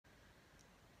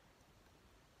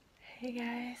Hey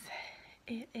guys,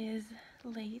 it is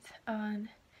late on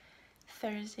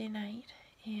Thursday night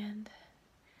and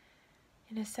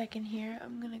in a second here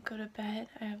I'm gonna go to bed.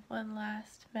 I have one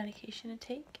last medication to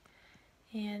take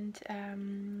and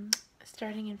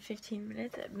starting in 15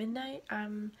 minutes at midnight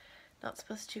I'm not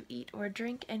supposed to eat or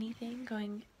drink anything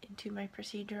going into my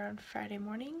procedure on Friday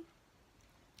morning.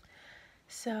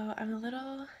 So I'm a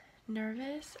little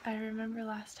nervous. I remember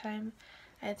last time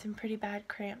I had some pretty bad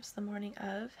cramps the morning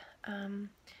of.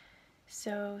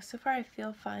 So far I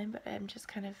feel fine, but I'm just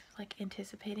kind of like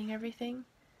anticipating everything.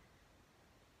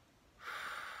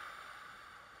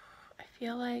 I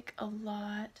feel like a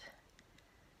lot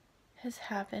has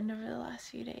happened over the last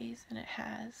few days, and it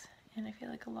has. And I feel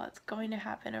like a lot's going to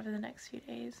happen over the next few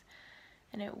days,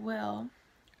 and it will.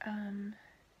 And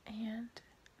I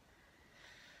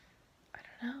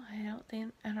don't know. I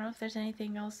don't know if there's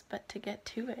anything else but to get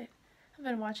to it. I've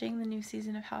been watching the new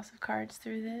season of House of Cards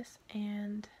through this,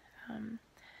 and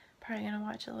probably gonna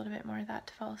watch a little bit more of that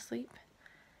to fall asleep.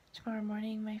 Tomorrow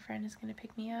morning my friend is gonna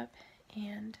pick me up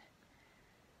and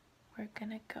we're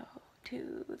gonna go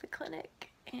to the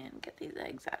clinic and get these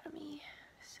eggs out of me.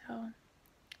 So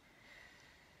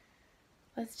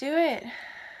let's do it.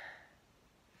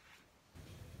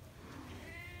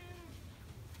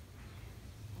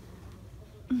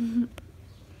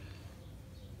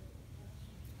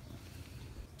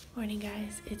 Morning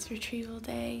guys, it's retrieval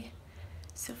day.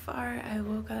 So far I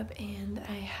woke up and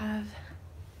I have,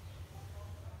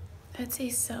 I'd say,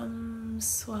 some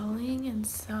swelling and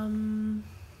some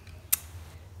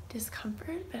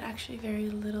discomfort, but actually very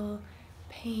little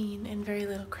pain and very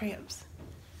little cramps,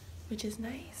 which is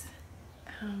nice.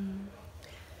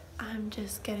 I'm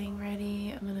just getting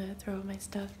ready. I'm gonna throw my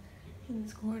stuff in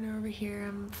this corner over here.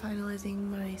 I'm finalizing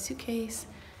my suitcase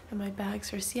and my bags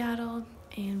for Seattle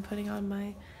and putting on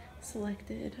my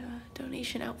selected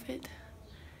donation outfit.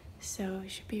 So I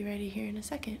should be ready here in a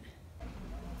second.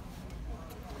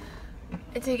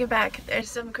 I take it back, there's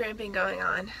some cramping going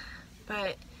on,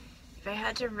 but if I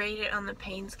had to rate it on the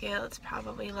pain scale, it's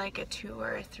probably like a 2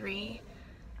 or a 3.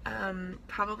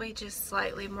 Probably just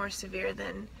slightly more severe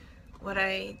than what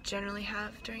I generally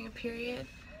have during a period.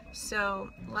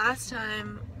 So last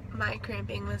time my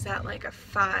cramping was at like a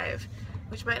 5,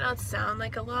 which might not sound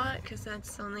like a lot because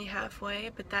that's only halfway,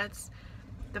 but that's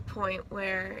the point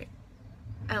where,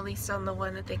 at least on the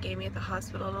one that they gave me at the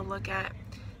hospital to look at,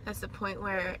 that's the point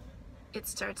where it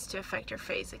starts to affect your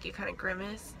face. Like you kind of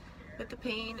grimace with the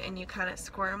pain and you kind of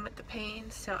squirm with the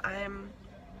pain. So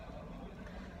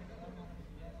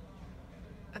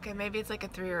okay, maybe it's like a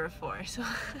 3 or a 4, so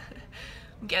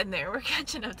I'm getting there. We're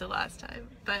catching up to last time,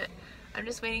 but I'm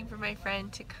just waiting for my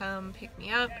friend to come pick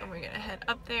me up and we're gonna head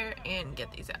up there and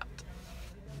get these out.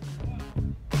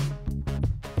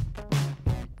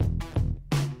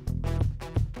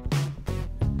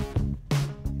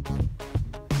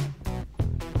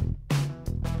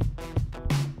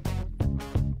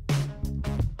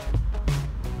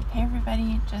 Hey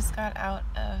everybody, just got out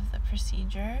of the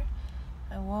procedure.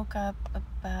 I woke up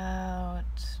about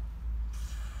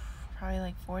probably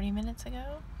like 40 minutes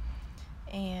ago,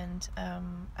 and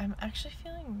I'm actually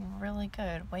feeling really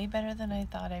good, way better than I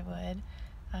thought I would.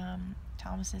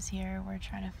 Thomas is here. We're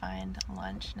trying to find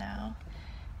lunch now,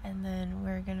 and then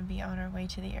we're gonna be on our way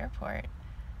to the airport.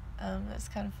 It's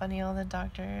kind of funny, all the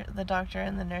doctor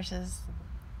and the nurses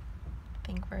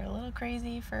think we're a little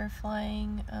crazy for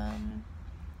flying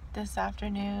this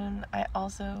afternoon. I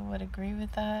also would agree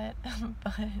with that,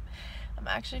 but I'm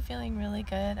actually feeling really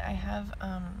good. I've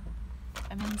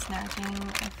been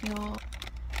snacking.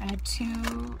 I had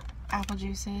 2 apple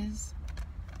juices,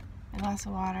 a glass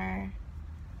of water.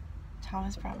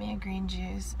 Thomas brought me a green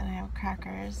juice, and I have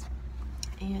crackers.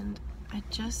 And I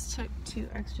just took 2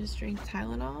 extra strength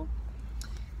Tylenol,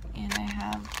 and I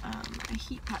have a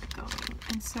heat pack going.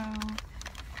 And so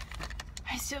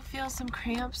I still feel some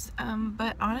cramps,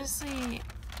 but honestly,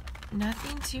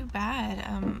 nothing too bad.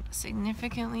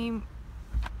 Significantly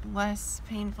less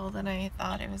painful than I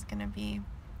thought it was gonna be.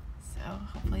 So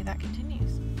hopefully that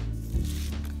continues.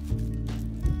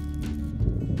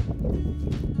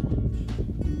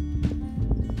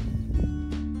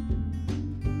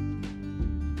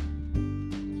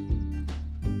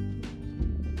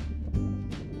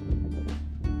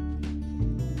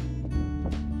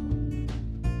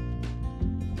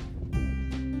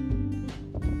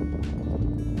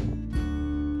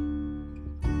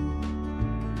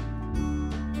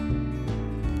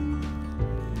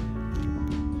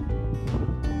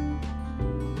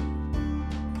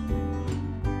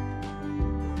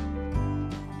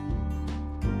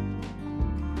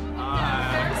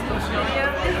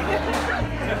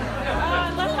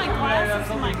 this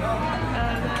is my goal.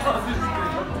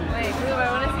 Wait, Blue,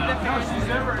 I want to see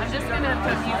the first. I'm just going to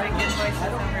put music and voices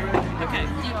over. Okay.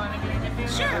 Do you want to be in it?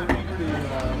 Sure.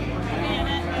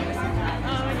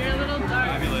 Oh, you're a little dark.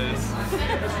 Fabulous.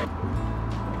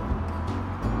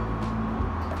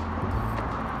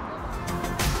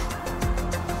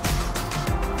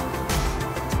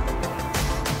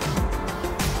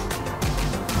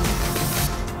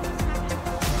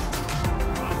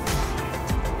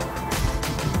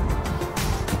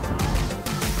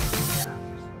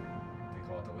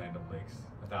 Lakes,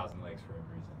 1,000 lakes for a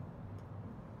reason.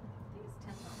 I think it's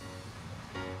 10,000.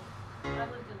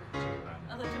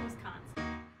 I lived in Wisconsin.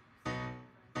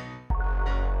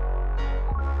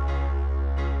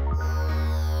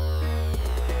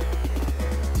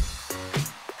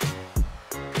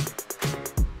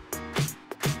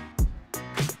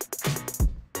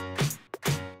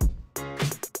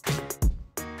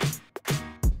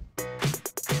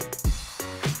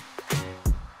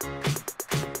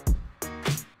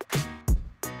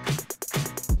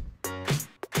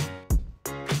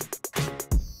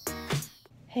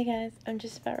 Hey guys, I'm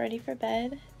just about ready for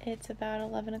bed. It's about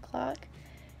 11 o'clock.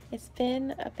 It's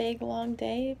been a big long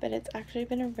day, but it's actually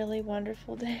been a really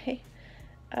wonderful day.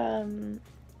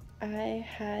 I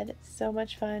had so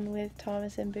much fun with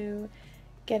Thomas and Boo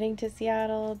getting to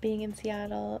Seattle, being in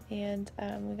Seattle, and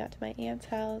we got to my aunt's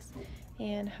house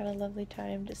and had a lovely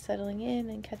time just settling in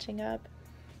and catching up.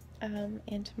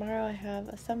 And tomorrow I have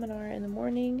a seminar in the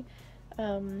morning.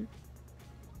 And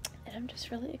I'm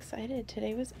just really excited.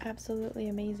 Today was absolutely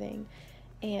amazing,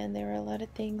 and there were a lot of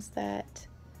things that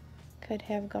could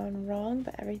have gone wrong,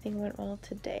 but everything went well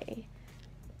today.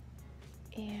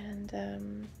 And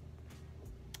I'm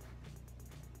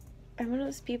one of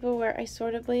those people where I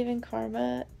sort of believe in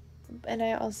karma, and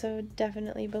I also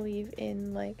definitely believe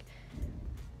in like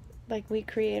we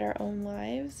create our own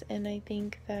lives, and I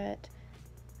think that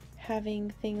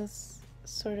having things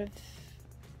sort of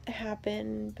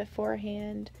happen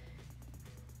beforehand,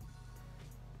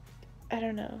 I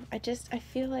don't know, I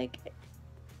feel like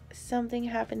something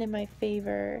happened in my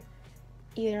favor,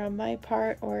 either on my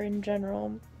part or in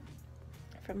general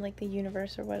from like the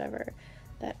universe or whatever,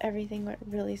 that everything went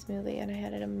really smoothly and I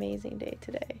had an amazing day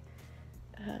today.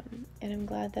 And I'm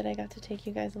glad that I got to take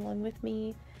you guys along with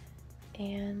me,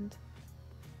 and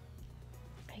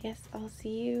I guess I'll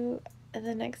see you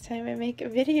the next time I make a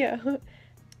video.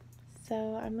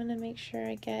 So I'm gonna make sure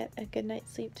I get a good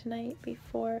night's sleep tonight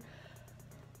before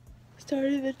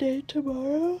starting the day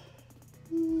tomorrow.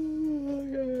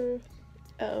 And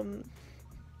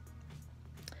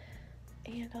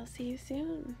I'll see you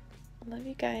soon. Love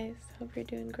you guys. Hope you're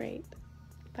doing great.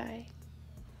 Bye.